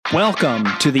Welcome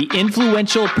to the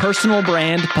Influential Personal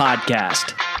Brand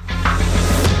Podcast.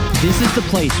 This is the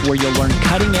place where you'll learn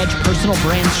cutting-edge personal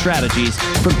brand strategies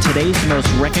from today's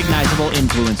most recognizable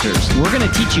influencers. We're going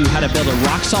to teach you how to build a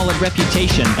rock-solid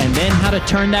reputation and then how to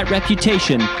turn that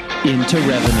reputation into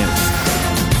revenue.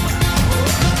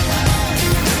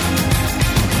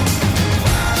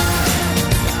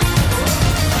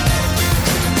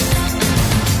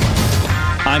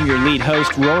 I'm your lead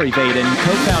host, Rory Vaden,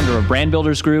 co-founder of Brand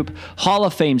Builders Group, Hall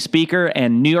of Fame speaker,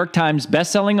 and New York Times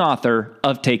bestselling author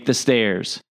of Take the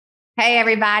Stairs. Hey,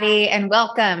 everybody, and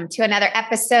welcome to another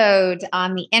episode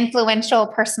on the Influential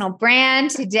Personal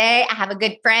Brand. Today, I have a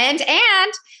good friend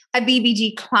and a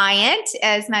BBG client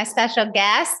as my special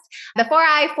guest. Before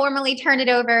I formally turn it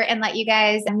over and let you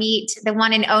guys meet the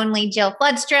one and only Jill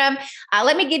Flodstrom,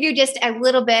 let me give you just a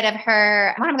little bit of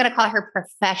her, what I'm going to call her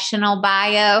professional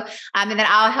bio, and then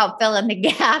I'll help fill in the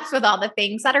gaps with all the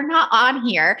things that are not on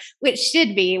here, which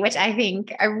should be, which I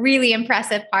think a really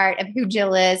impressive part of who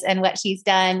Jill is and what she's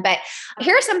done. But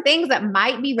here are some things that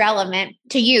might be relevant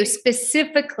to you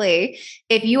specifically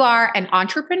if you are an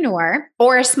entrepreneur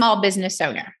or a small business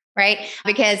owner. Right?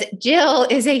 Because Jill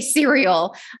is a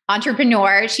serial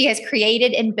entrepreneur. She has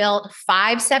created and built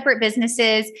 5 separate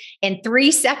businesses in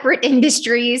 3 separate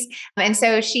industries. And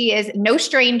so she is no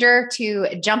stranger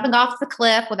to jumping off the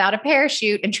cliff without a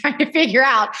parachute and trying to figure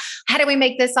out how do we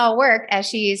make this all work as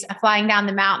she's flying down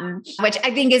the mountain, which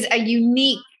I think is a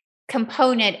unique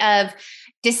component of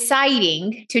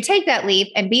deciding to take that leap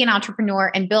and be an entrepreneur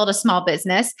and build a small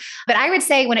business. But I would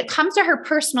say when it comes to her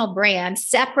personal brand,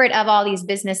 separate of all these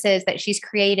businesses that she's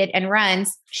created and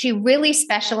runs, she really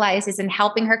specializes in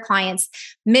helping her clients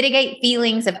mitigate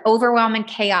feelings of overwhelm and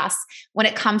chaos when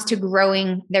it comes to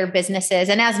growing their businesses.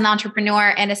 And as an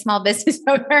entrepreneur and a small business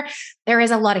owner, there is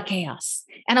a lot of chaos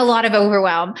and a lot of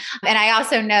overwhelm. And I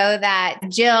also know that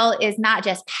Jill is not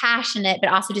just passionate,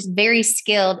 but also just very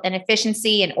skilled in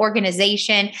efficiency and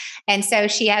organization. And so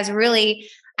she has really,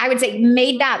 I would say,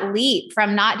 made that leap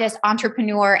from not just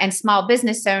entrepreneur and small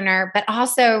business owner, but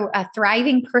also a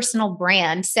thriving personal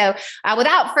brand. So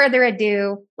without further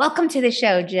ado, welcome to the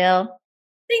show, Jill.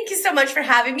 Thank you so much for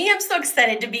having me. I'm so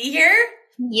excited to be here.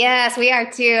 Yes, we are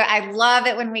too. I love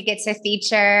it when we get to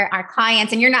feature our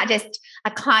clients, and you're not just a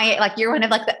client, like you're one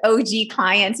of like the OG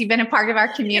clients. You've been a part of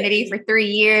our community for 3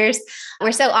 years.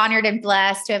 We're so honored and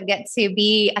blessed to have get to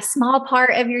be a small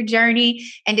part of your journey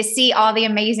and to see all the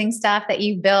amazing stuff that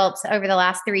you've built over the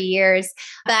last 3 years.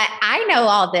 But I know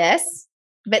all this,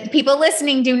 but the people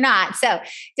listening do not. So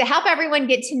to help everyone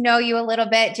get to know you a little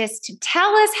bit, just to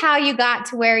tell us how you got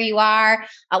to where you are.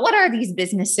 What are these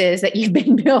businesses that you've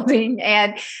been building?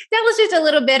 And tell us just a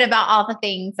little bit about all the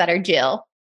things that are Jill.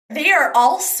 They are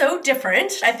all so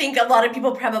different. I think a lot of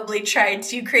people probably tried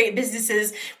to create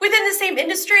businesses within the same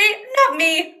industry. Not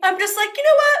me. I'm just like, you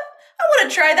know what? I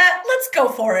want to try that. Let's go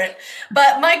for it.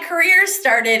 But my career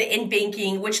started in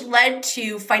banking, which led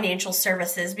to financial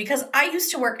services because I used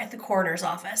to work at the coroner's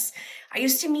office. I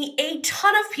used to meet a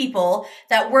ton of people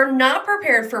that were not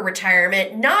prepared for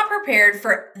retirement, not prepared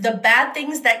for the bad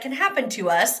things that can happen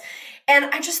to us. And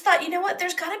I just thought, you know what,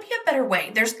 there's got to be a better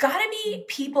way. There's got to be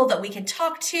people that we can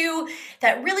talk to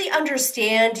that really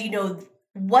understand, you know,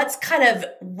 what's kind of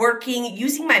working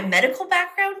using my medical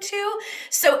background too.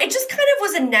 So it just kind of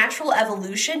was a natural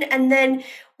evolution. And then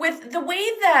with the way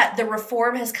that the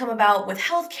reform has come about with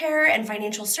healthcare and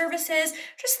financial services,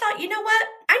 just thought, you know what,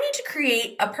 I need to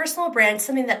create a personal brand,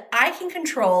 something that I can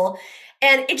control.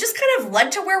 And it just kind of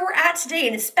led to where we're at today.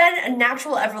 And it's been a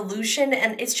natural evolution.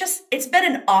 And it's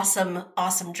been an awesome,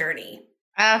 awesome journey.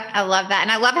 Oh, I love that. And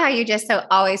I love how you just so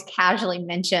always casually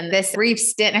mention this brief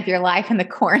stint of your life in the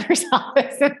coroner's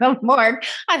office in the morgue.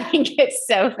 I think it's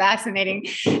so fascinating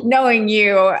knowing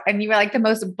you. And you were like the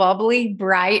most bubbly,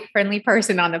 bright, friendly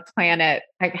person on the planet.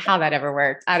 Like how that ever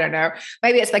worked. I don't know.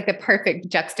 Maybe it's like the perfect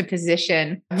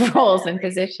juxtaposition of roles and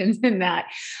positions in that.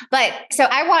 But so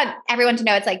I want everyone to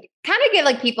know it's like kind of give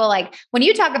like people like when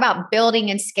you talk about building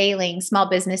and scaling small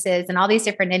businesses and all these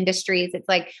different industries, it's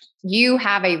like you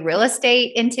have a real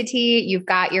estate entity, you've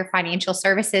got your financial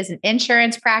services and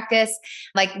insurance practice,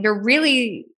 like you're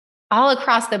really all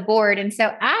across the board. And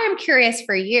so I'm curious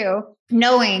for you,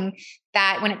 knowing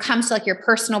that when it comes to like your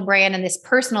personal brand and this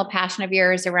personal passion of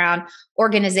yours around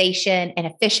organization and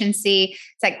efficiency,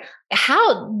 it's like,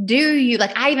 how do you,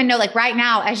 like, I even know like right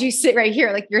now, as you sit right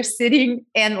here, like you're sitting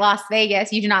in Las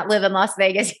Vegas, you do not live in Las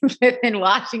Vegas, you live in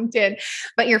Washington,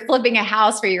 but you're flipping a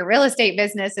house for your real estate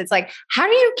business. It's like, how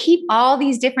do you keep all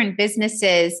these different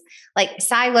businesses like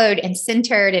siloed and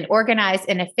centered and organized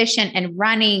and efficient and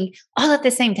running all at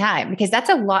the same time? Because that's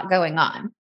a lot going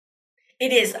on.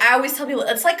 It is. I always tell people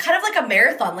it's like kind of like a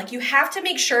marathon. Like you have to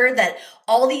make sure that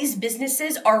all these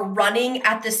businesses are running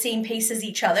at the same pace as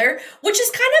each other, which is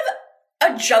kind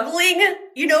of a juggling,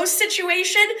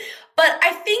 situation. But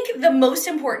I think the most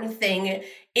important thing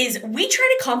is we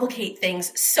try to complicate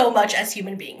things so much as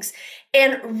human beings.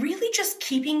 And really just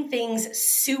keeping things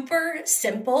super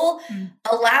simple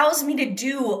allows me to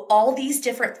do all these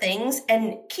different things.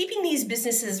 And keeping these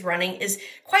businesses running is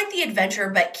quite the adventure,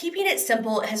 but keeping it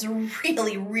simple has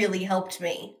really, really helped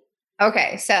me.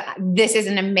 Okay, so this is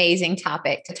an amazing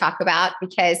topic to talk about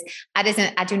because I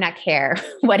do not care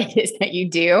what it is that you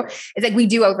do. It's like we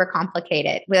do overcomplicate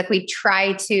it. Like we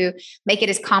try to make it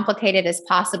as complicated as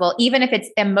possible, even if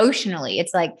it's emotionally,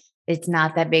 it's like, it's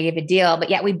not that big of a deal, but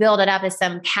yet we build it up as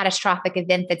some catastrophic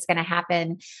event that's going to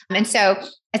happen. And so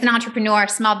as an entrepreneur,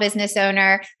 small business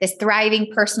owner, this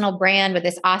thriving personal brand with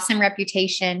this awesome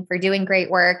reputation for doing great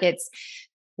work,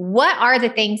 what are the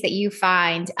things that you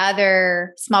find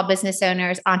other small business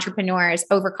owners, entrepreneurs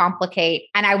overcomplicate?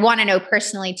 And I want to know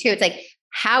personally too, it's like,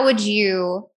 how would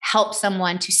you help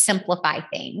someone to simplify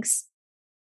things?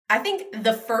 I think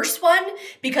the first one,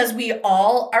 because we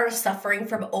all are suffering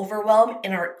from overwhelm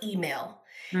in our email.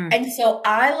 And so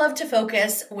I love to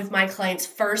focus with my clients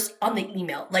first on the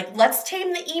email. Like, let's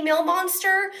tame the email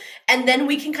monster, and then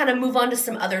we can kind of move on to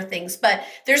some other things. But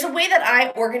there's a way that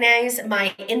I organize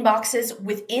my inboxes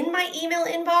within my email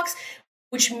inbox,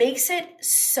 which makes it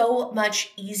so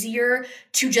much easier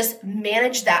to just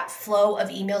manage that flow of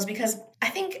emails, because I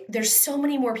think there's so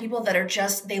many more people that are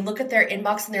they look at their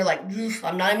inbox and they're like,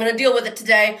 I'm not even going to deal with it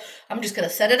today. I'm just going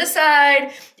to set it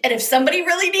aside. And if somebody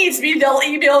really needs me, they'll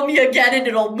email me again and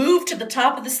it'll move to the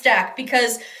top of the stack.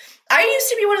 Because I used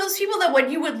to be one of those people that when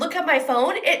you would look at my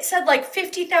phone, it said like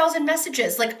 50,000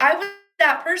 messages. Like I was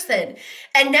that person.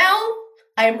 And now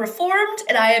I am reformed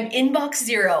and I am inbox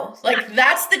zero. Like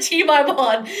that's the team I'm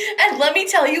on. And let me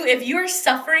tell you, if you're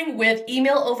suffering with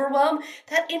email overwhelm,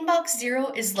 that inbox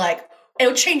zero is like,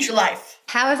 it'll change your life.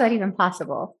 How is that even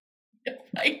possible?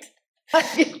 Right?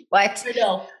 What? I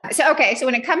know. So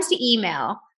when it comes to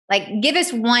email, like give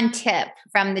us one tip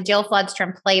from the Jill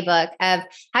Flodstrom playbook of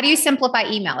how do you simplify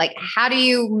email? Like how do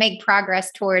you make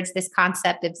progress towards this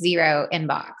concept of zero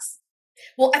inbox?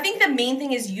 Well, I think the main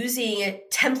thing is using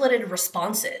templated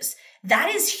responses.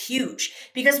 That is huge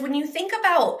because when you think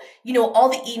about, all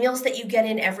the emails that you get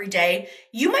in every day,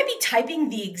 you might be typing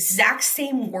the exact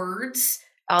same words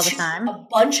all the time, a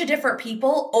bunch of different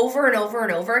people over and over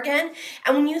and over again.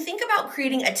 And when you think about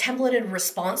creating a templated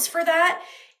response for that,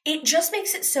 it just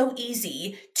makes it so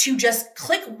easy to just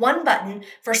click one button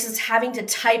versus having to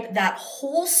type that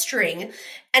whole string.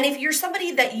 And if you're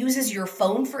somebody that uses your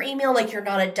phone for email, like you're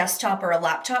not a desktop or a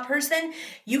laptop person,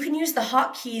 you can use the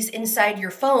hotkeys inside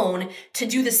your phone to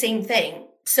do the same thing.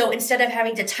 So instead of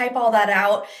having to type all that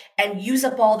out and use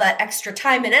up all that extra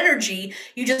time and energy,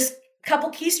 you just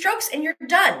couple keystrokes and you're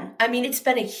done. I mean, it's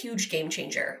been a huge game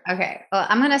changer. Okay. Well,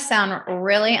 I'm going to sound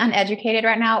really uneducated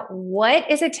right now. What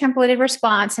is a templated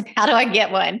response and how do I get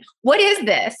one? What is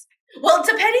this? Well,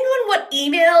 depending on what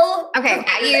email. Okay.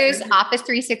 I use Office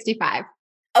 365.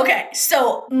 Okay.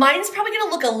 So mine's probably going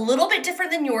to look a little bit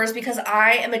different than yours because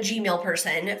I am a Gmail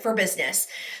person for business.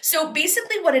 So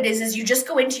basically what it is you just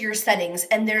go into your settings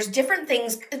and there's different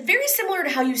things very similar to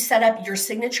how you set up your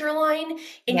signature line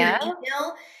in your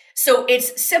email. So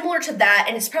it's similar to that,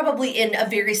 and it's probably in a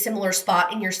very similar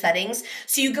spot in your settings.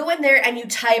 So you go in there and you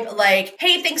type like,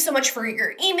 hey, thanks so much for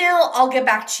your email. I'll get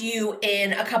back to you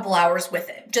in a couple hours with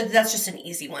it. That's just an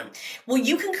easy one. Well,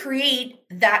 you can create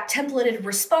that templated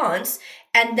response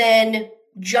and then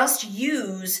just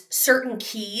use certain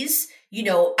keys.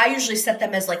 I usually set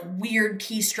them as like weird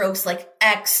keystrokes like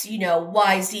X,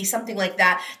 Y, Z, something like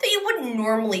that you wouldn't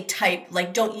normally type.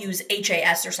 Like don't use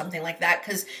HAS or something like that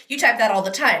because you type that all the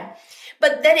time.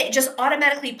 But then it just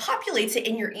automatically populates it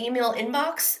in your email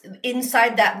inbox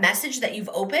inside that message that you've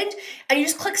opened and you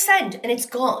just click send and it's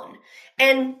gone.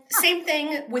 And same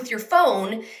thing with your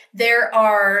phone.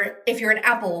 If you're an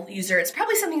Apple user, it's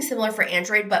probably something similar for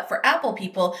Android, but for Apple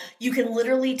people, you can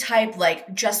literally type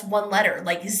like just one letter,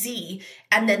 like Z,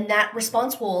 and then that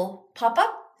response will pop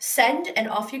up, send, and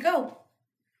off you go.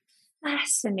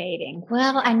 Fascinating.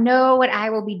 Well, I know what I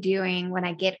will be doing when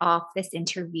I get off this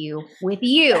interview with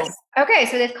you. Yes. Okay.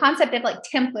 So this concept of like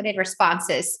templated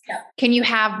responses, Can you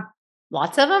have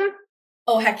lots of them?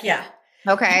 Oh, heck yeah.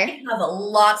 Okay. You can have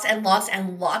lots and lots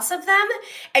and lots of them.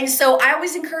 And so I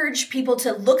always encourage people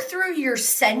to look through your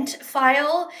sent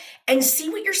file and see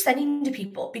what you're sending to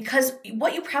people, because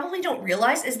what you probably don't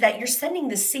realize is that you're sending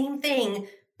the same thing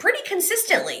pretty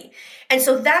consistently. And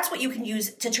so that's what you can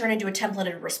use to turn into a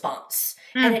templated response.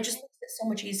 And it just looks it so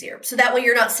much easier. So that way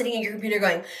you're not sitting at your computer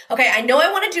going, okay, I know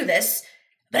I want to do this,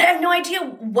 but I have no idea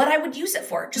what I would use it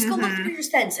for. Just go look through your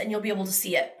sends and you'll be able to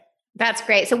see it. That's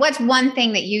great. So what's one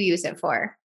thing that you use it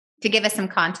for, to give us some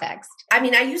context? I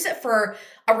mean, I use it for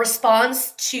a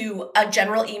response to a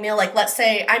general email. Like, let's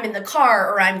say I'm in the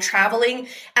car or I'm traveling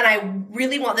and I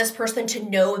really want this person to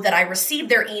know that I received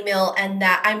their email and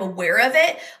that I'm aware of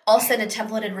it. I'll send a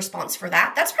templated response for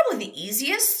that. That's probably the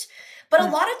easiest. But a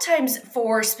lot of times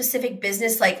for specific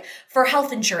business, like for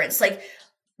health insurance, like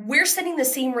we're sending the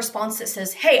same response that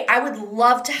says, hey, I would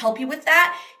love to help you with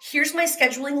that. Here's my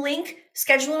scheduling link.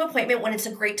 Schedule an appointment when it's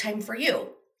a great time for you.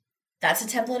 That's a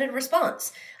templated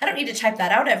response. I don't need to type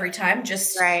that out every time.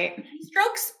 Just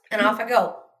strokes and off I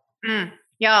go.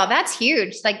 Yeah, that's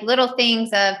huge. Like little things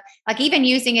of like even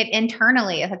using it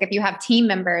internally. Like if you have team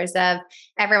members of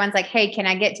everyone's like, hey, can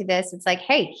I get to this? It's like,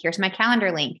 hey, here's my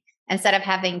calendar link, instead of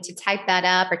having to type that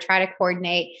up or try to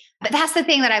coordinate. But that's the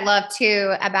thing that I love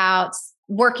too about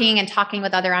working and talking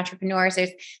with other entrepreneurs. There's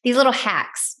these little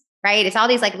hacks, right? It's all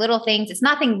these like little things. It's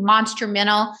nothing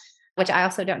monstrumental, which I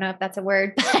also don't know if that's a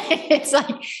word, but it's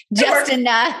like just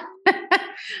enough.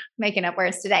 Making up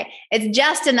words today. It's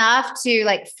just enough to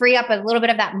like free up a little bit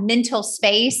of that mental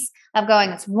space of going,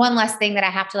 it's one less thing that I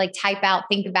have to like type out,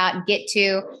 think about, and get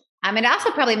to. It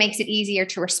also probably makes it easier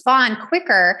to respond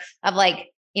quicker of like,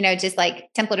 just like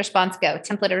template response, go,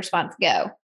 template response,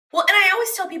 go. Well, and I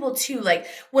always tell people too, like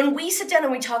when we sit down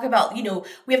and we talk about,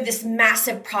 we have this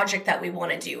massive project that we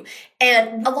want to do.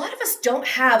 And a lot of us don't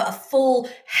have a full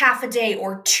half a day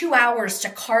or 2 hours to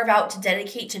carve out to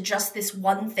dedicate to just this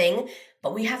one thing,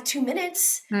 but we have 2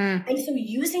 minutes. And so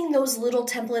using those little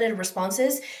templated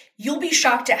responses, you'll be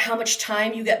shocked at how much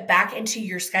time you get back into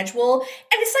your schedule. And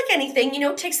it's like anything,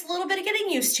 it takes a little bit of getting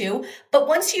used to, but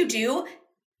once you do,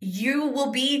 you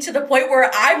will be to the point where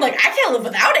I'm like, I can't live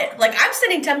without it. Like I'm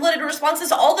sending templated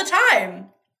responses all the time.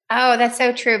 Oh, that's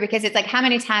so true. Because it's like, how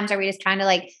many times are we just trying to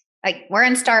like we're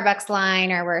in Starbucks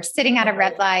line or we're sitting at a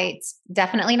red light,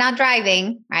 definitely not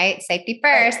driving, right? Safety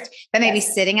first, but maybe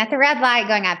sitting at the red light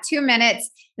going, I have 2 minutes.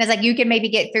 And it's like, you can maybe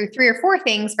get through 3 or 4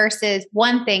 things versus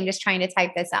one thing, just trying to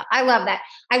type this out. I love that.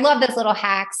 I love those little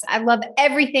hacks. I love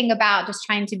everything about just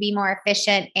trying to be more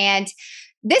efficient. And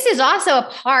this is also a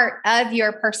part of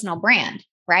your personal brand,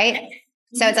 right?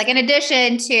 So it's like, in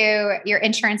addition to your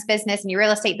insurance business and your real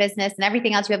estate business and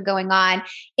everything else you have going on,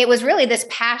 it was really this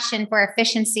passion for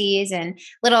efficiencies and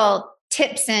little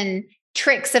tips and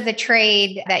tricks of the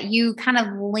trade that you kind of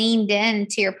leaned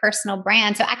into your personal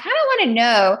brand. So I kind of want to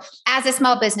know, as a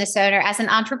small business owner, as an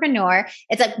entrepreneur,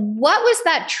 it's like, what was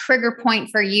that trigger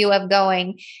point for you of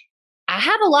going, I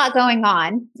have a lot going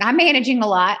on. I'm managing a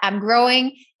lot. I'm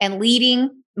growing and leading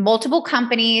multiple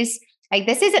companies. Like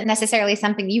this isn't necessarily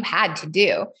something you had to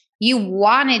do. You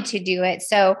wanted to do it.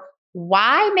 So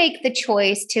why make the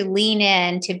choice to lean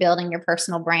in to building your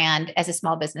personal brand as a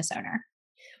small business owner?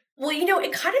 Well,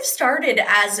 it kind of started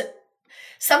as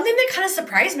something that kind of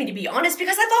surprised me, to be honest,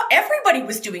 because I thought everybody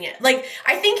was doing it. Like,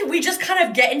 I think we just kind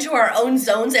of get into our own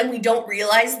zones and we don't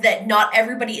realize that not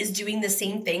everybody is doing the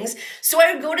same things. So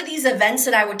I would go to these events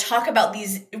and I would talk about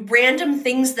these random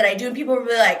things that I do, and people would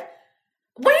be like,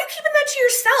 why are you keeping that to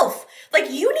yourself?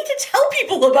 Like, you need to tell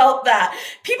people about that.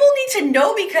 People need to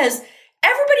know, because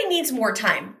everybody needs more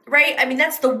time, right? I mean,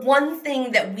 that's the one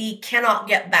thing that we cannot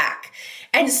get back.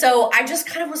 And so I just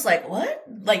kind of was like, what?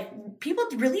 Like, people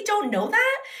really don't know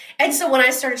that? And so when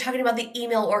I started talking about the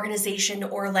email organization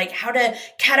or like how to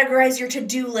categorize your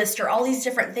to-do list or all these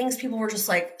different things, people were just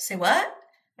like, say what?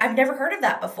 I've never heard of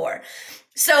that before.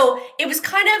 So it was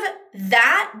kind of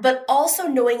that, but also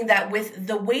knowing that with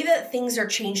the way that things are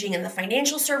changing in the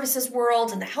financial services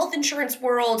world and the health insurance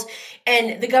world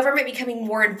and the government becoming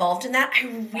more involved in that, I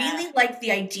really like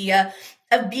the idea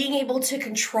of being able to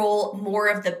control more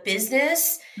of the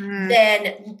business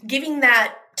than giving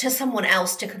that to someone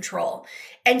else to control.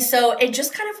 And so it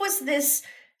just kind of was this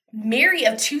marry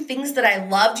of 2 things that I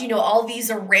loved. All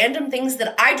these are random things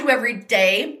that I do every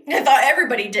day. I thought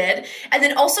everybody did. And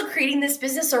then also creating this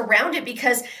business around it,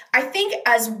 because I think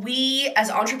as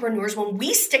entrepreneurs, when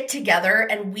we stick together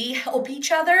and we help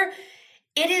each other,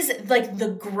 it is like the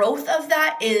growth of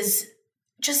that is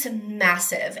just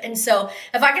massive. And so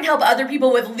if I can help other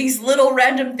people with these little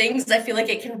random things, I feel like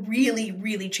it can really,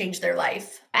 really change their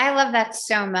life. I love that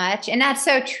so much. And that's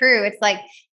so true. It's like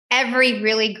every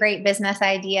really great business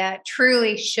idea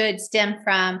truly should stem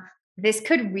from, this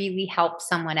could really help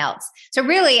someone else. So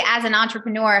really, as an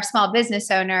entrepreneur, a small business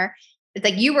owner, it's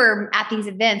like you were at these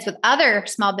events with other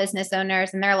small business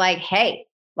owners and they're like, hey,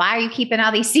 why are you keeping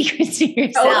all these secrets to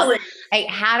yourself? Totally. Like,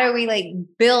 how do we like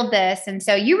build this? And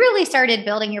so you really started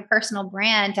building your personal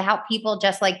brand to help people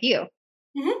just like you.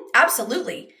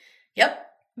 Absolutely. Yep.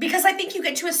 Because I think you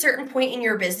get to a certain point in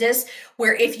your business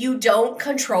where if you don't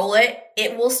control it,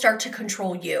 it will start to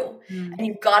control you. And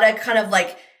you've got to kind of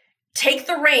like take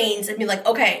the reins and be like,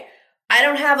 okay, I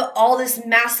don't have all this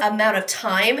massive amount of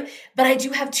time, but I do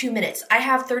have 2 minutes. I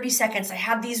have 30 seconds. I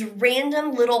have these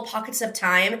random little pockets of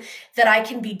time that I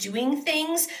can be doing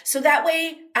things. So that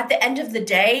way, at the end of the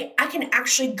day, I can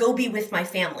actually go be with my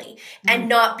family and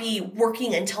not be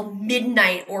working until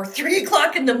midnight or 3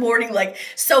 o'clock in the morning like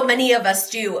so many of us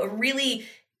do. Really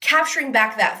capturing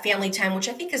back that family time, which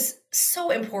I think is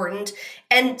so important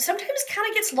and sometimes kind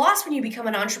of gets lost when you become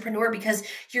an entrepreneur because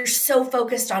you're so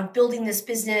focused on building this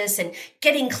business and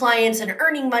getting clients and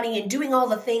earning money and doing all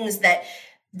the things that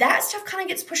stuff kind of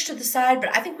gets pushed to the side.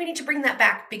 But I think we need to bring that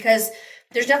back because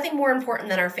there's nothing more important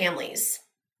than our families.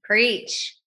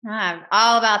 Preach. I'm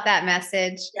all about that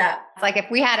message. Yeah. It's like if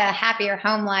we had a happier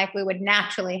home life, we would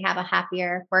naturally have a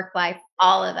happier work life,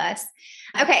 all of us.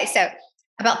 Okay, so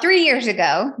about 3 years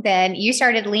ago, then you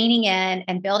started leaning in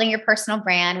and building your personal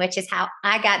brand, which is how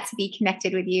I got to be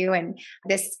connected with you and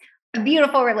this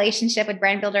beautiful relationship with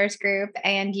Brand Builders Group.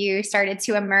 And you started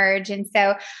to emerge. And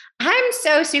so I'm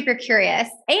so super curious.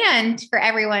 And for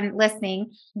everyone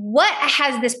listening, what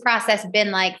has this process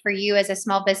been like for you as a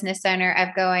small business owner of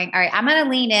going, all right, I'm going to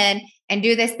lean in and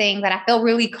do this thing that I feel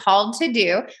really called to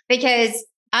do? Because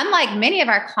unlike many of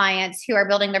our clients who are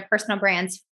building their personal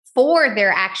brands for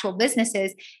their actual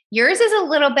businesses, yours is a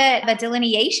little bit of a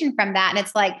delineation from that. And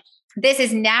it's like, this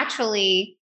is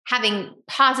naturally having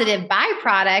positive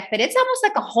byproduct, but it's almost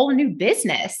like a whole new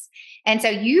business. And so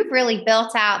you've really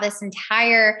built out this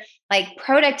entire like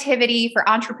productivity for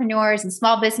entrepreneurs and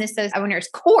small businesses owners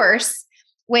course,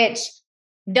 which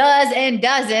does and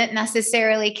doesn't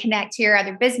necessarily connect to your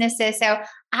other businesses. So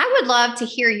I would love to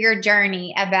hear your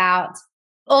journey about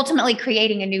ultimately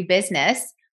creating a new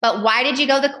business. But why did you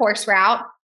go the course route?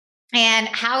 And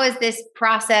how has this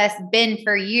process been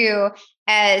for you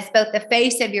as both the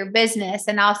face of your business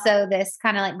and also this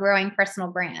kind of like growing personal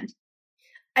brand?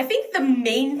 I think the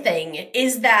main thing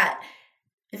is that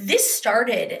this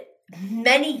started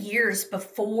many years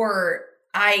before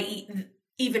I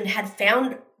even had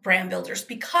found Brand Builders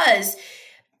because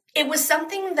it was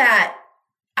something that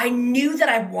I knew that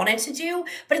I wanted to do,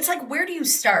 but it's like, where do you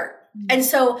start? And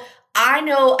so I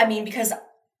know, because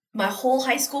my whole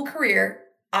high school career,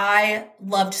 I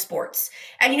loved sports.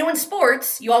 And in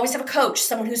sports, you always have a coach,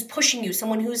 someone who's pushing you,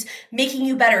 someone who's making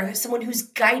you better, someone who's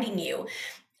guiding you.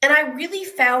 And I really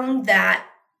found that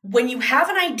when you have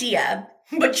an idea,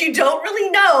 but you don't really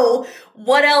know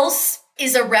what else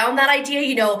is around that idea,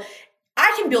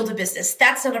 I can build a business.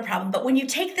 That's not a problem. But when you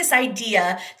take this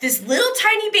idea, this little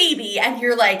tiny baby, and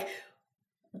you're like,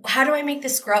 how do I make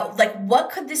this grow? Like, what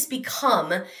could this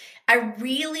become? I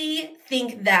really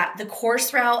think that the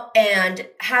course route and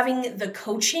having the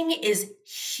coaching is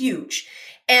huge.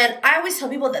 And I always tell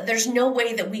people that there's no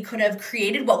way that we could have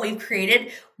created what we've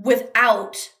created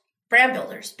without Brand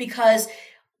Builders, because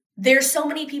there's so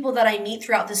many people that I meet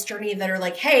throughout this journey that are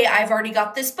like, hey, I've already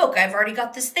got this book. I've already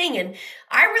got this thing. And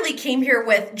I really came here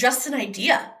with just an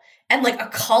idea and like a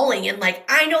calling. And like,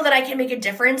 I know that I can make a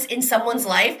difference in someone's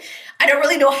life. I don't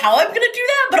really know how I'm going to do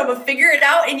that, but I'm going to figure it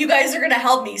out and you guys are going to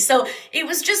help me. So it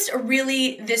was just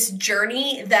really this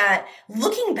journey that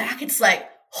looking back, it's like,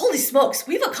 holy smokes,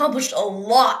 we've accomplished a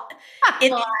lot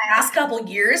in the past couple of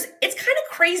years. It's kind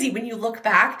of crazy when you look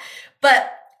back,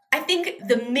 but I think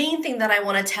the main thing that I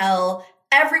want to tell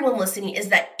everyone listening is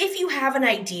that if you have an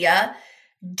idea,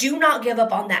 do not give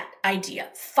up on that idea.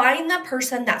 Find the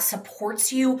person that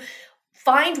supports you.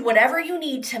 Find whatever you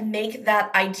need to make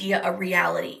that idea a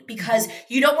reality, because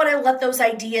you don't want to let those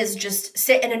ideas just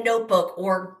sit in a notebook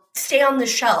or stay on the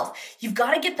shelf. You've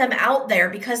got to get them out there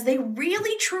because they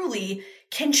really, truly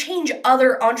can change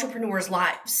other entrepreneurs'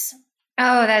 lives.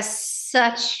 Oh, that's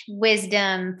such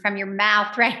wisdom from your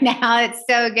mouth right now. It's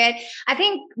so good. I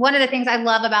think one of the things I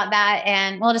love about that,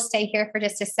 and we'll just stay here for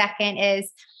just a second,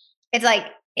 is it's like,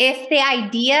 if the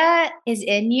idea is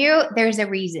in you, there's a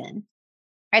reason.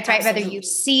 Right? Whether you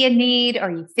see a need or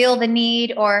you feel the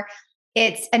need, or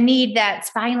it's a need that's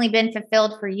finally been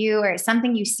fulfilled for you, or it's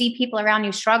something you see people around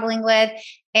you struggling with.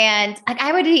 And like,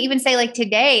 I would even say like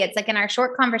today, it's like in our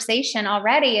short conversation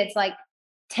already, it's like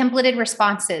templated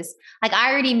responses. Like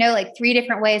I already know like 3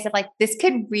 different ways of like, this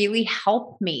could really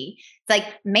help me. It's like,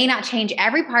 may not change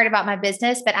every part about my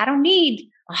business, but I don't need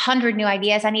 100 new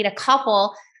ideas. I need a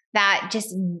couple that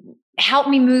just help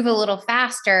me move a little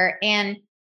faster. And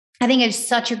I think it's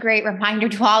such a great reminder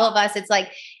to all of us. It's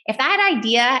like, if that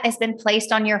idea has been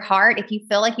placed on your heart, if you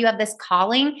feel like you have this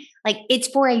calling, like it's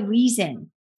for a reason.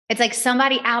 It's like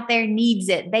somebody out there needs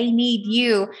it. They need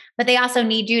you, but they also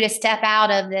need you to step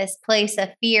out of this place of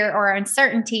fear or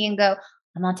uncertainty and go,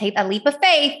 I'm going to take a leap of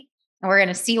faith and we're going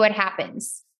to see what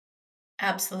happens.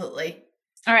 Absolutely.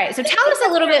 All right. So tell us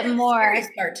a little bit more. The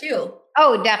scariest part too.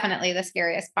 Oh, definitely the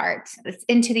scariest part. It's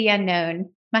into the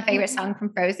unknown. My favorite song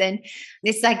from Frozen.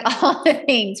 It's like all the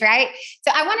things, right?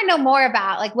 So I want to know more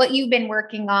about like what you've been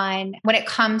working on when it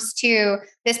comes to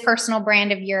this personal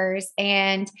brand of yours.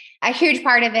 And a huge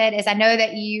part of it is I know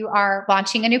that you are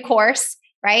launching a new course,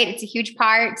 right? It's a huge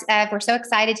part of, we're so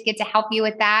excited to get to help you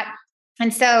with that.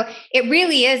 And so it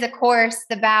really is a course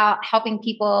about helping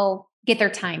people get their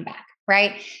time back.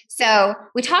 Right. So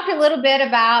we talked a little bit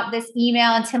about this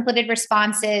email and templated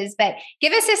responses, but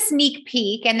give us a sneak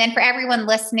peek. And then for everyone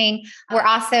listening, we're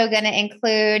also going to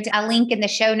include a link in the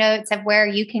show notes of where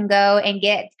you can go and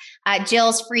get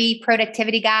Jill's free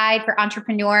productivity guide for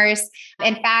entrepreneurs.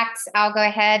 In fact, I'll go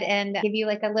ahead and give you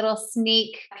like a little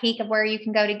sneak peek of where you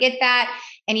can go to get that.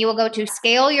 And you will go to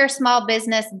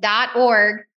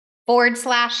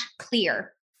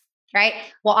scaleyoursmallbusiness.org/clear. Right.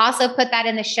 We'll also put that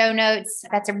in the show notes.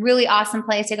 That's a really awesome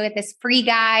place to go get this free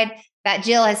guide that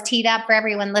Jill has teed up for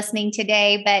everyone listening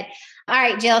today. But all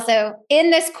right, Jill. So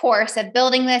in this course of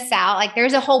building this out, like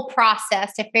there's a whole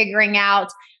process to figuring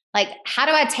out, like, how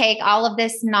do I take all of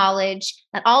this knowledge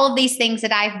and all of these things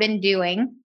that I've been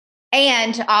doing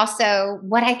and also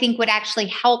what I think would actually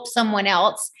help someone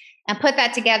else and put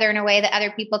that together in a way that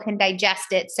other people can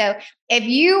digest it. So if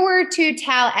you were to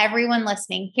tell everyone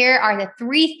listening, here are the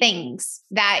 3 things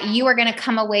that you are going to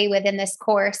come away with in this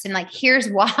course. And like, here's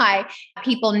why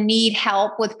people need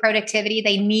help with productivity.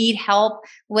 They need help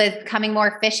with becoming more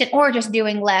efficient or just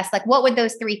doing less. Like, what would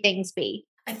those 3 things be?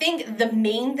 I think the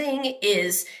main thing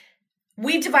is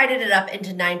we divided it up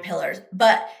into 9 pillars,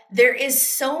 but there is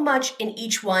so much in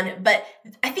each one. But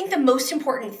I think the most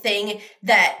important thing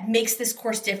that makes this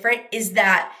course different is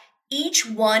that each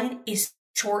one is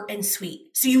short and sweet.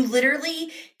 So you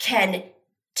literally can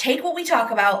take what we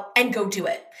talk about and go do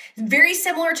it. Very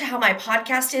similar to how my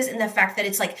podcast is in the fact that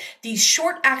it's like these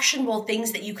short actionable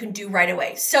things that you can do right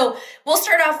away. So we'll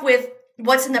start off with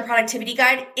what's in the productivity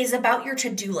guide is about your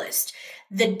to-do list.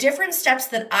 The different steps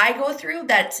that I go through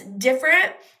that's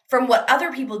different from what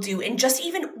other people do, and just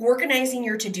even organizing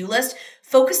your to-do list,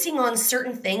 focusing on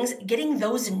certain things, getting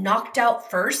those knocked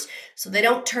out first so they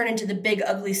don't turn into the big,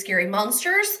 ugly, scary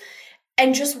monsters,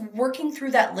 and just working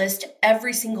through that list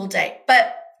every single day.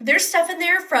 But there's stuff in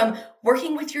there from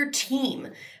working with your team.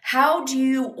 How do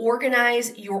you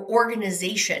organize your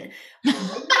organization?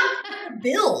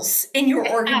 Bills in your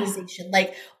organization,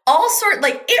 like all sort,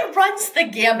 like it runs the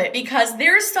gamut because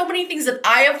there's so many things that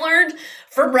I have learned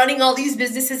from running all these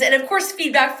businesses. And of course,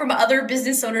 feedback from other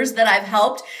business owners that I've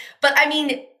helped. But I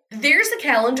mean, there's a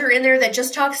calendar in there that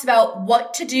just talks about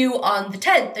what to do on the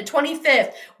 10th, the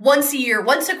 25th, once a year,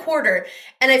 once a quarter.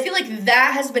 And I feel like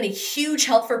that has been a huge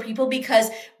help for people because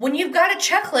when you've got a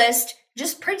checklist,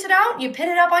 just print it out, you pin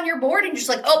it up on your board and you're just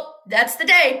like, oh, that's the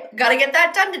day. Got to get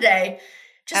that done today.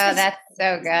 That's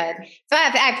so good. So I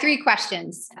have 3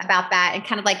 questions about that and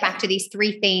kind of like back to these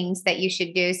 3 things that you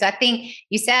should do. So I think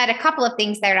you said a couple of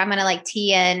things there. I'm going to like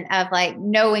tee in of like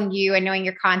knowing you and knowing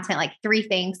your content, like 3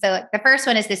 things. So the first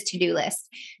one is this to-do list.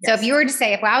 Yes. So if you were to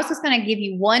say, if I was just going to give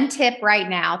you one tip right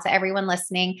now to everyone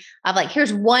listening of like,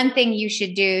 here's one thing you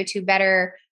should do to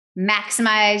better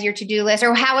maximize your to-do list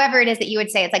or however it is that you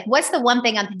would say, it's like, what's the one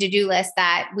thing on the to-do list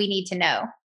that we need to know?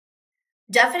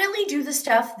 Definitely do the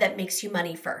stuff that makes you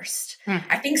money first.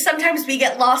 I think sometimes we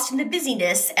get lost in the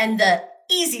busyness and the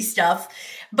easy stuff,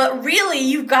 but really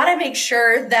you've got to make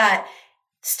sure that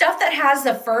stuff that has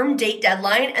a firm date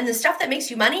deadline and the stuff that makes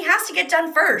you money has to get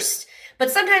done first.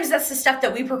 But sometimes that's the stuff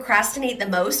that we procrastinate the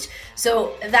most.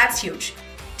 So that's huge.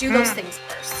 Do those things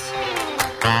first.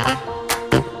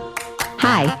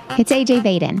 Hi, it's AJ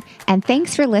Vaden, and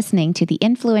thanks for listening to the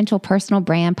Influential Personal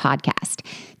Brand Podcast.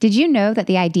 Did you know that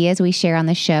the ideas we share on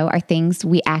the show are things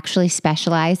we actually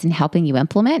specialize in helping you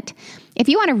implement? If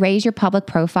you want to raise your public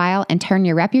profile and turn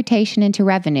your reputation into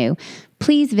revenue,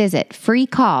 please visit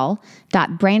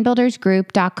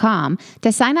freecall.brandbuildersgroup.com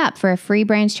to sign up for a free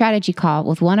brand strategy call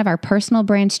with one of our personal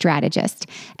brand strategists.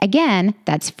 Again,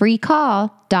 that's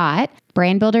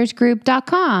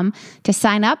freecall.brandbuildersgroup.com to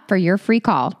sign up for your free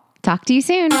call. Talk to you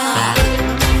soon.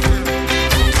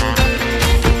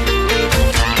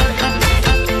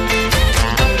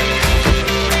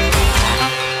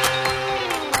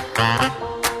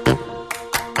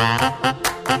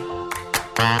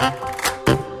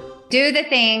 Do the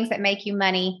things that make you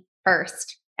money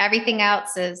first. Everything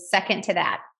else is second to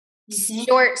that. Mm-hmm.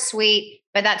 Short, sweet,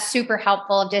 but that's super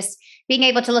helpful. Just being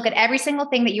able to look at every single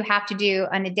thing that you have to do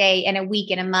on a day, in a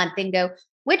week, in a month, and go,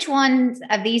 which ones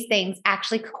of these things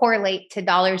actually correlate to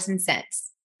dollars and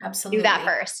cents? Absolutely. Do that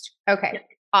first. Okay. Yep.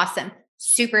 Awesome.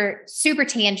 Super, super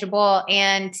tangible.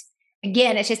 And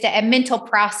again, it's just a mental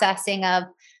processing of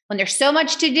when there's so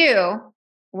much to do,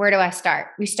 where do I start?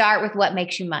 We start with what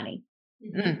makes you money.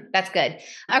 That's good.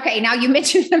 Okay. Now you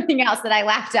mentioned something else that I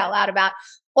laughed out loud about: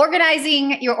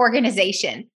 organizing your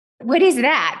organization. What is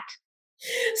that?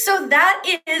 So that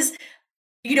is,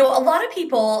 a lot of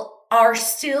people are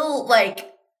still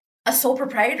like a sole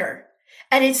proprietor.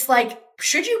 And it's like,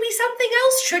 should you be something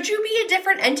else? Should you be a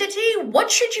different entity?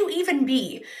 What should you even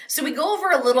be? So we go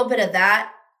over a little bit of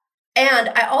that. And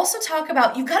I also talk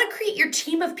about, you've got to create your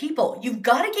team of people. You've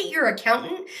got to get your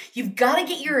accountant. You've got to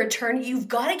get your attorney. You've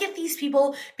got to get these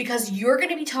people because you're going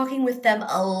to be talking with them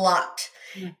a lot.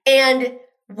 And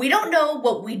we don't know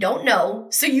what we don't know.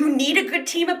 So you need a good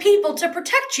team of people to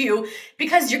protect you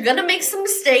because you're going to make some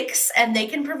mistakes and they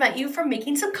can prevent you from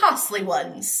making some costly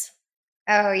ones.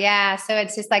 Oh, yeah. So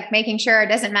it's just like making sure it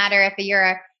doesn't matter if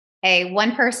you're a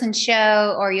one-person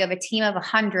show or you have a team of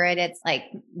 100. It's like,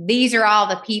 these are all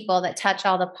the people that touch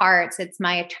all the parts. It's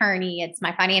my attorney. It's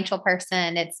my financial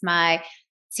person. It's my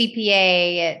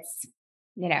CPA. It's,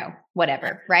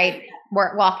 whatever, right?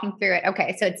 We're walking through it.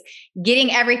 Okay. So it's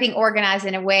getting everything organized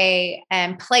in a way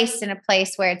and placed in a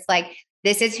place where it's like,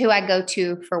 this is who I go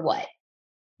to for what.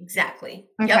 Exactly.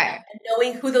 Okay. Yep. And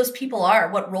knowing who those people are,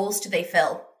 what roles do they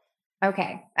fill?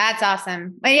 Okay. That's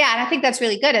awesome. But yeah, and I think that's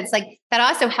really good. It's like, that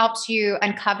also helps you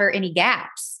uncover any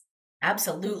gaps.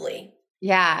 Absolutely.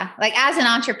 Yeah. Like as an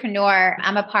entrepreneur,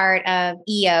 I'm a part of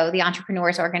EO, the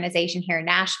entrepreneurs organization here in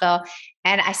Nashville.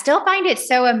 And I still find it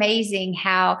so amazing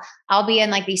how I'll be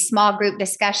in like these small group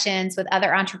discussions with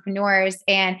other entrepreneurs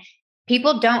and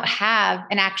people don't have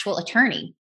an actual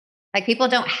attorney. Like people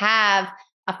don't have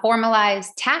a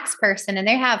formalized tax person and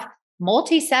they have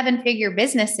multi-7-figure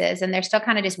businesses and they're still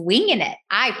kind of just winging it.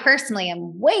 I personally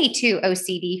am way too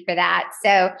OCD for that.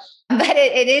 So, but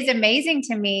it is amazing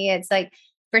to me. It's like,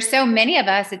 for so many of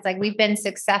us, it's like we've been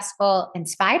successful in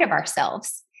spite of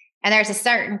ourselves. And there's a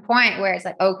certain point where it's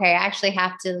like, okay, I actually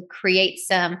have to create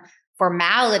some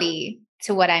formality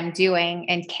to what I'm doing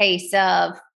in case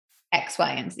of X,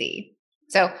 Y, and Z.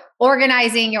 So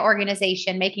organizing your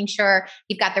organization, making sure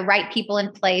you've got the right people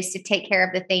in place to take care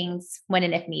of the things when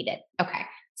and if needed. Okay.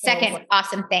 Second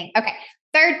awesome thing. Okay.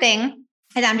 Third thing,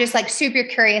 and I'm just like super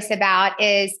curious about,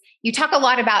 is you talk a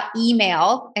lot about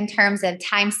email in terms of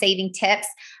time-saving tips.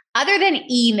 Other than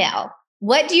email,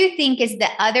 what do you think is the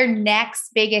other next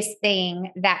biggest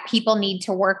thing that people need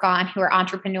to work on who are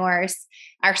entrepreneurs,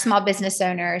 are small business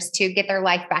owners, to get their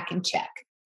life back in check?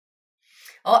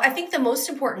 Well, I think the most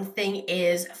important thing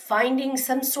is finding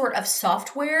some sort of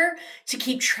software to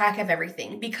keep track of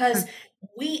everything, because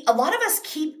a lot of us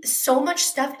keep so much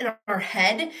stuff in our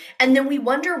head, and then we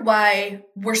wonder why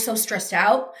we're so stressed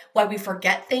out, why we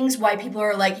forget things, why people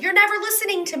are like, you're never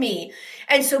listening to me.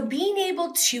 And so being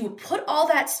able to put all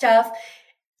that stuff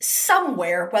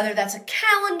somewhere, whether that's a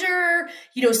calendar,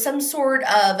 some sort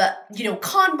of,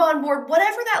 Kanban board,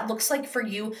 whatever that looks like for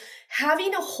you,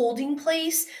 having a holding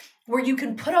place where you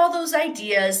can put all those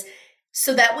ideas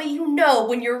so that way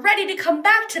when you're ready to come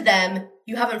back to them,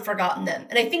 you haven't forgotten them.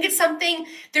 And I think it's something,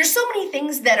 there's so many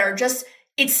things that are just,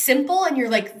 it's simple and you're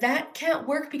like, that can't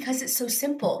work because it's so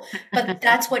simple. But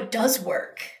that's what does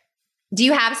work. Do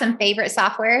you have some favorite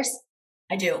softwares?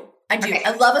 I do. Okay.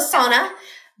 I love Asana,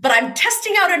 but I'm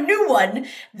testing out a new one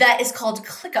that is called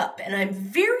ClickUp, and I'm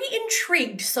very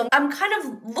intrigued. So I'm kind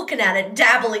of looking at it,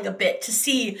 dabbling a bit to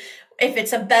see if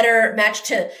it's a better match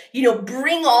to,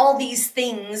 bring all these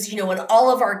things, and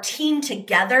all of our team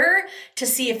together to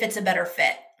see if it's a better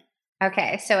fit.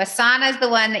 Okay. So Asana is the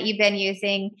one that you've been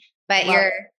using, but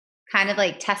you're kind of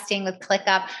like testing with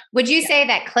ClickUp. Would you say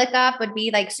that ClickUp would be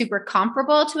like super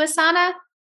comparable to Asana?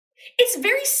 It's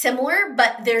very similar,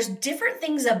 but there's different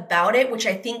things about it, which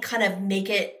I think kind of make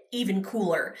it even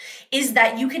cooler, is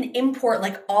that you can import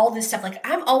like all this stuff. Like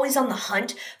I'm always on the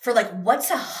hunt for like, what's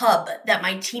a hub that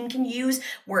my team can use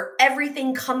where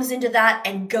everything comes into that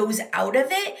and goes out of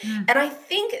it. And I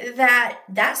think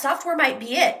that software might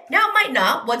be it. Now it might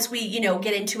not once we,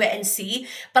 get into it and see,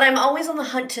 but I'm always on the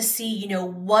hunt to see,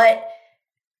 what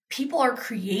people are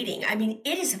creating. I mean,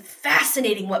 it is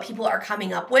fascinating what people are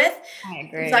coming up with. I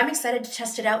agree. So I'm excited to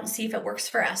test it out and see if it works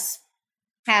for us.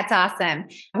 That's awesome.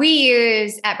 We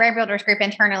use at Brand Builders Group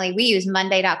internally, we use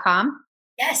Monday.com.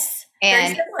 Yes.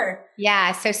 And very similar.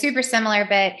 Yeah, so super similar,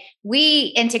 but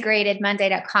we integrated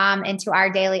Monday.com into our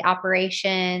daily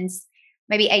operations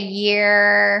maybe a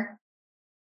year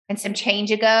and some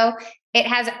change ago. It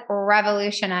has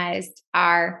revolutionized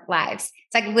our lives.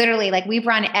 It's like literally like we've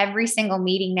run every single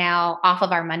meeting now off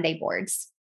of our Monday boards.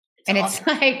 And awesome.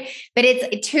 It's like, but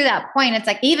it's to that point, it's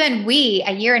like even we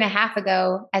a year and a half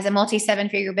ago as a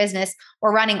multi-7-figure business,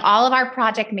 we're running all of our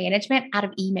project management out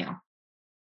of email.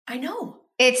 I know.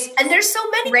 And there's so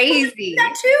many crazy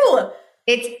that too.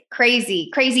 It's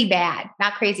crazy bad,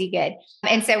 not crazy good.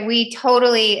 And so we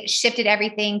totally shifted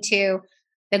everything to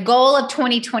the goal of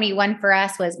 2021 for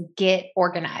us was get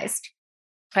organized,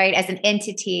 right? As an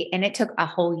entity. And it took a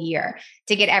whole year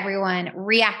to get everyone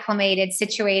reacclimated,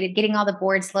 situated, getting all the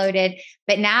boards loaded.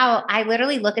 But now I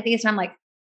literally look at these and I'm like,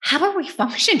 how are we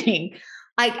functioning?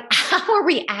 Like, how are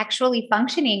we actually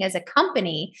functioning as a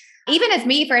company? Even as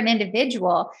me for an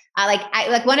individual,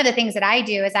 like one of the things that I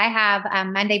do is I have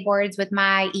Monday boards with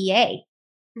my EA.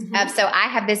 Mm-hmm. So I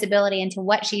have visibility into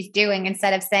what she's doing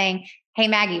instead of saying, hey,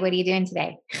 Maggie, what are you doing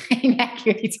today? Hey,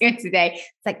 Maggie, what are you doing today?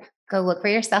 It's like, go look for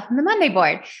yourself on the Monday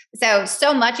board.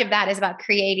 So much of that is about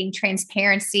creating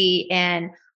transparency and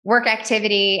work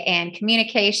activity and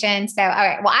communication. So, all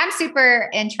right. Well, I'm super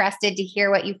interested to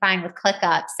hear what you find with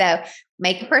ClickUp. So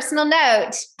make a personal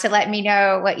note to let me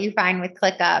know what you find with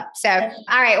ClickUp. So,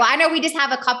 all right. Well, I know we just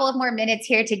have a couple of more minutes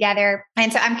here together.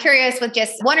 And so I'm curious with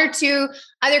just one or two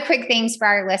other quick things for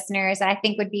our listeners that I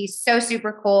think would be so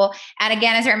super cool. And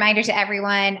again, as a reminder to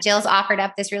everyone, Jill's offered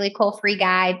up this really cool free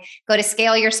guide. Go to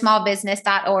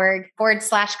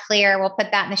scaleyoursmallbusiness.org/clear. We'll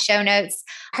put that in the show notes.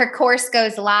 Her course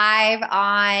goes live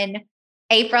on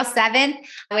April 7th,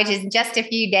 which is just a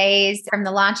few days from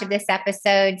the launch of this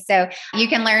episode. So you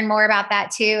can learn more about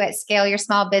that too at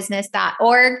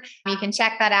scaleyoursmallbusiness.org. You can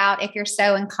check that out if you're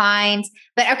so inclined.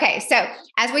 But okay, so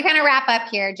as we kind of wrap up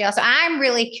here, Jill, so I'm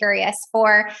really curious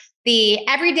for the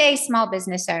everyday small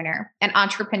business owner and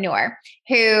entrepreneur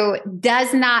who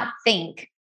does not think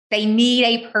they need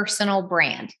a personal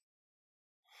brand.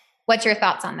 What's your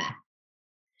thoughts on that?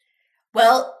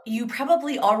 Well, you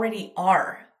probably already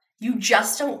are. You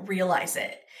just don't realize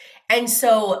it. And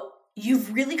so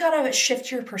you've really got to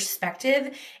shift your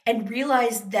perspective and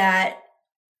realize that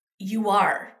you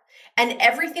are. And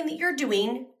everything that you're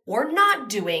doing or not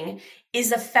doing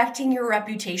is affecting your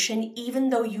reputation, even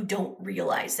though you don't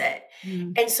realize it.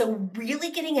 Mm. And so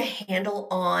really getting a handle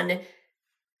on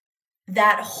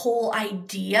that whole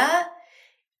idea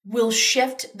will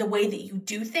shift the way that you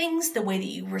do things, the way that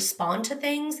you respond to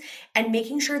things, and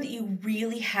making sure that you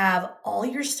really have all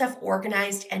your stuff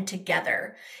organized and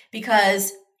together.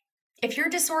 Because if you're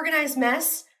a disorganized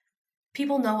mess,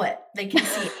 people know it. They can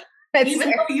see it.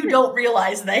 Even though you don't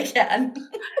realize they can.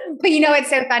 But you know, what's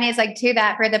so funny is like to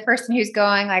that for the person who's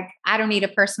going like, I don't need a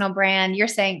personal brand. You're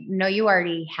saying, no, you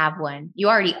already have one. You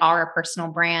already are a personal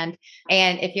brand.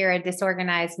 And if you're a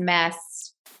disorganized mess,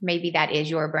 maybe that is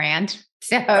your brand.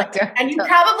 So, and you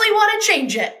probably want to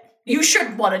change it. You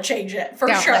should want to change it for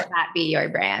sure. Let that be your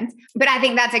brand. But I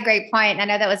think that's a great point. I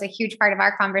know that was a huge part of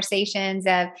our conversations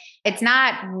of it's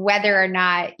not whether or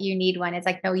not you need one. It's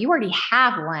like, no, you already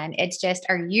have one. It's just,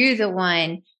 are you the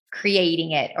one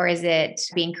creating it or is it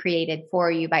being created for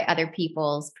you by other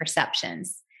people's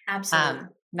perceptions? Absolutely.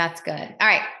 That's good. All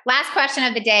right. Last question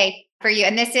of the day for you.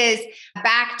 And this is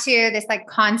back to this like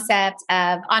concept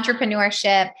of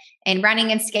entrepreneurship and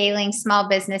running and scaling small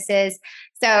businesses.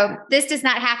 So this does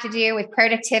not have to do with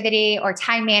productivity or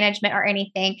time management or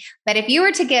anything. But if you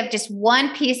were to give just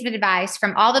one piece of advice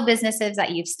from all the businesses that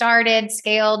you've started,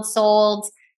 scaled, sold,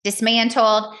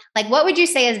 dismantled, like what would you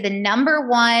say is the number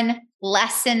one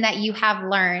lesson that you have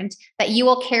learned that you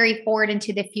will carry forward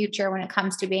into the future when it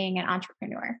comes to being an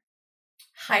entrepreneur?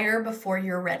 Hire before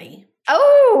you're ready.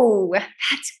 Oh,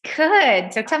 that's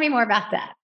good. So tell me more about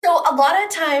that. So a lot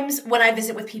of times when I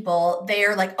visit with people,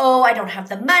 they're like, oh, I don't have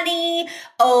the money.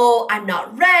 Oh, I'm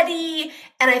not ready.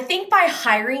 And I think by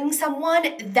hiring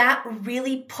someone, that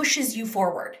really pushes you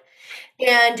forward.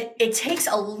 And it takes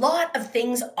a lot of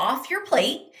things off your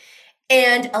plate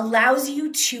and allows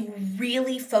you to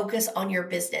really focus on your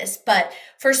business. But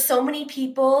for so many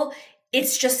people,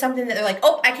 it's just something that they're like,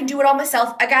 oh, I can do it all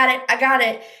myself. I got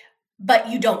it. But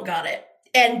you don't got it.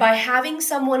 And by having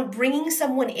someone, bringing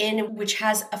someone in, which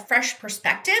has a fresh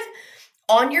perspective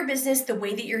on your business, the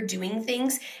way that you're doing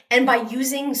things, and by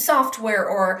using software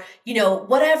or,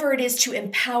 whatever it is to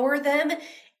empower them,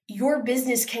 your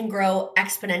business can grow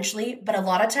exponentially. But a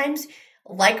lot of times,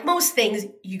 like most things,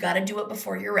 you got to do it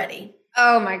before you're ready.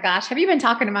 Oh my gosh. Have you been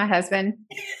talking to my husband?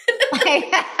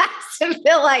 I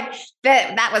feel like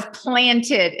that was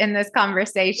planted in this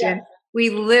conversation. We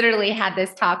literally had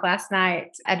this talk last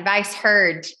night. Advice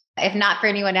heard. If not for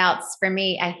anyone else, for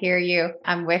me, I hear you.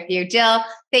 I'm with you. Jill,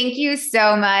 thank you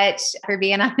so much for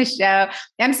being on the show.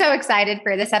 I'm so excited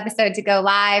for this episode to go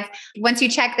live. Once you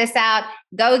check this out,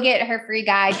 go get her free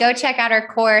guide. Go check out her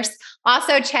course.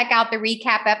 Also check out the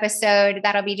recap episode.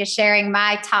 That'll be just sharing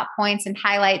my top points and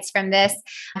highlights from this.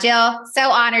 Jill,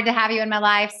 so honored to have you in my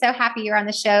life. So happy you're on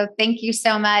the show. Thank you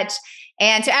so much.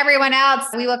 And to everyone else,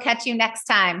 we will catch you next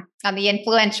time on the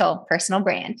Influential Personal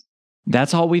Brand.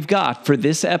 That's all we've got for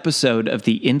this episode of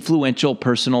the Influential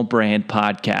Personal Brand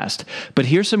Podcast. But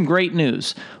here's some great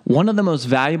news. One of the most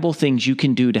valuable things you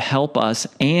can do to help us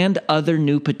and other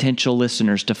new potential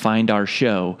listeners to find our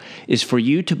show is for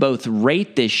you to both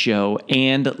rate this show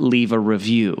and leave a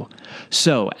review.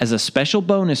 So, as a special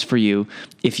bonus for you,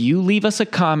 if you leave us a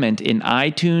comment in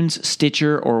iTunes,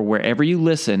 Stitcher, or wherever you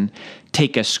listen,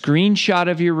 take a screenshot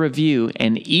of your review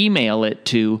and email it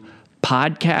to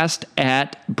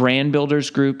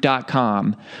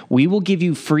podcast@brandbuildersgroup.com. We will give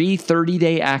you free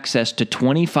 30-day access to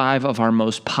 25 of our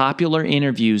most popular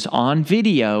interviews on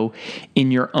video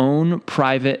in your own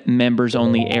private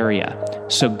members-only area.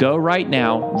 So go right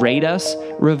now, rate us,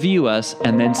 review us,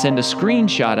 and then send a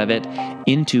screenshot of it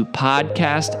into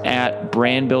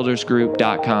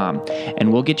podcast@brandbuildersgroup.com.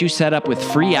 And we'll get you set up with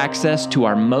free access to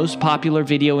our most popular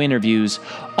video interviews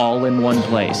all in one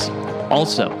place.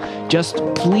 Also, just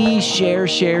please share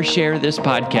this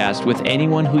podcast with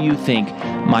anyone who you think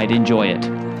might enjoy it.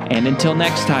 And until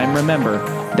next time, remember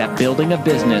that building a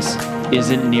business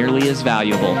isn't nearly as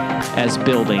valuable as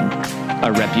building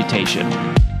a reputation.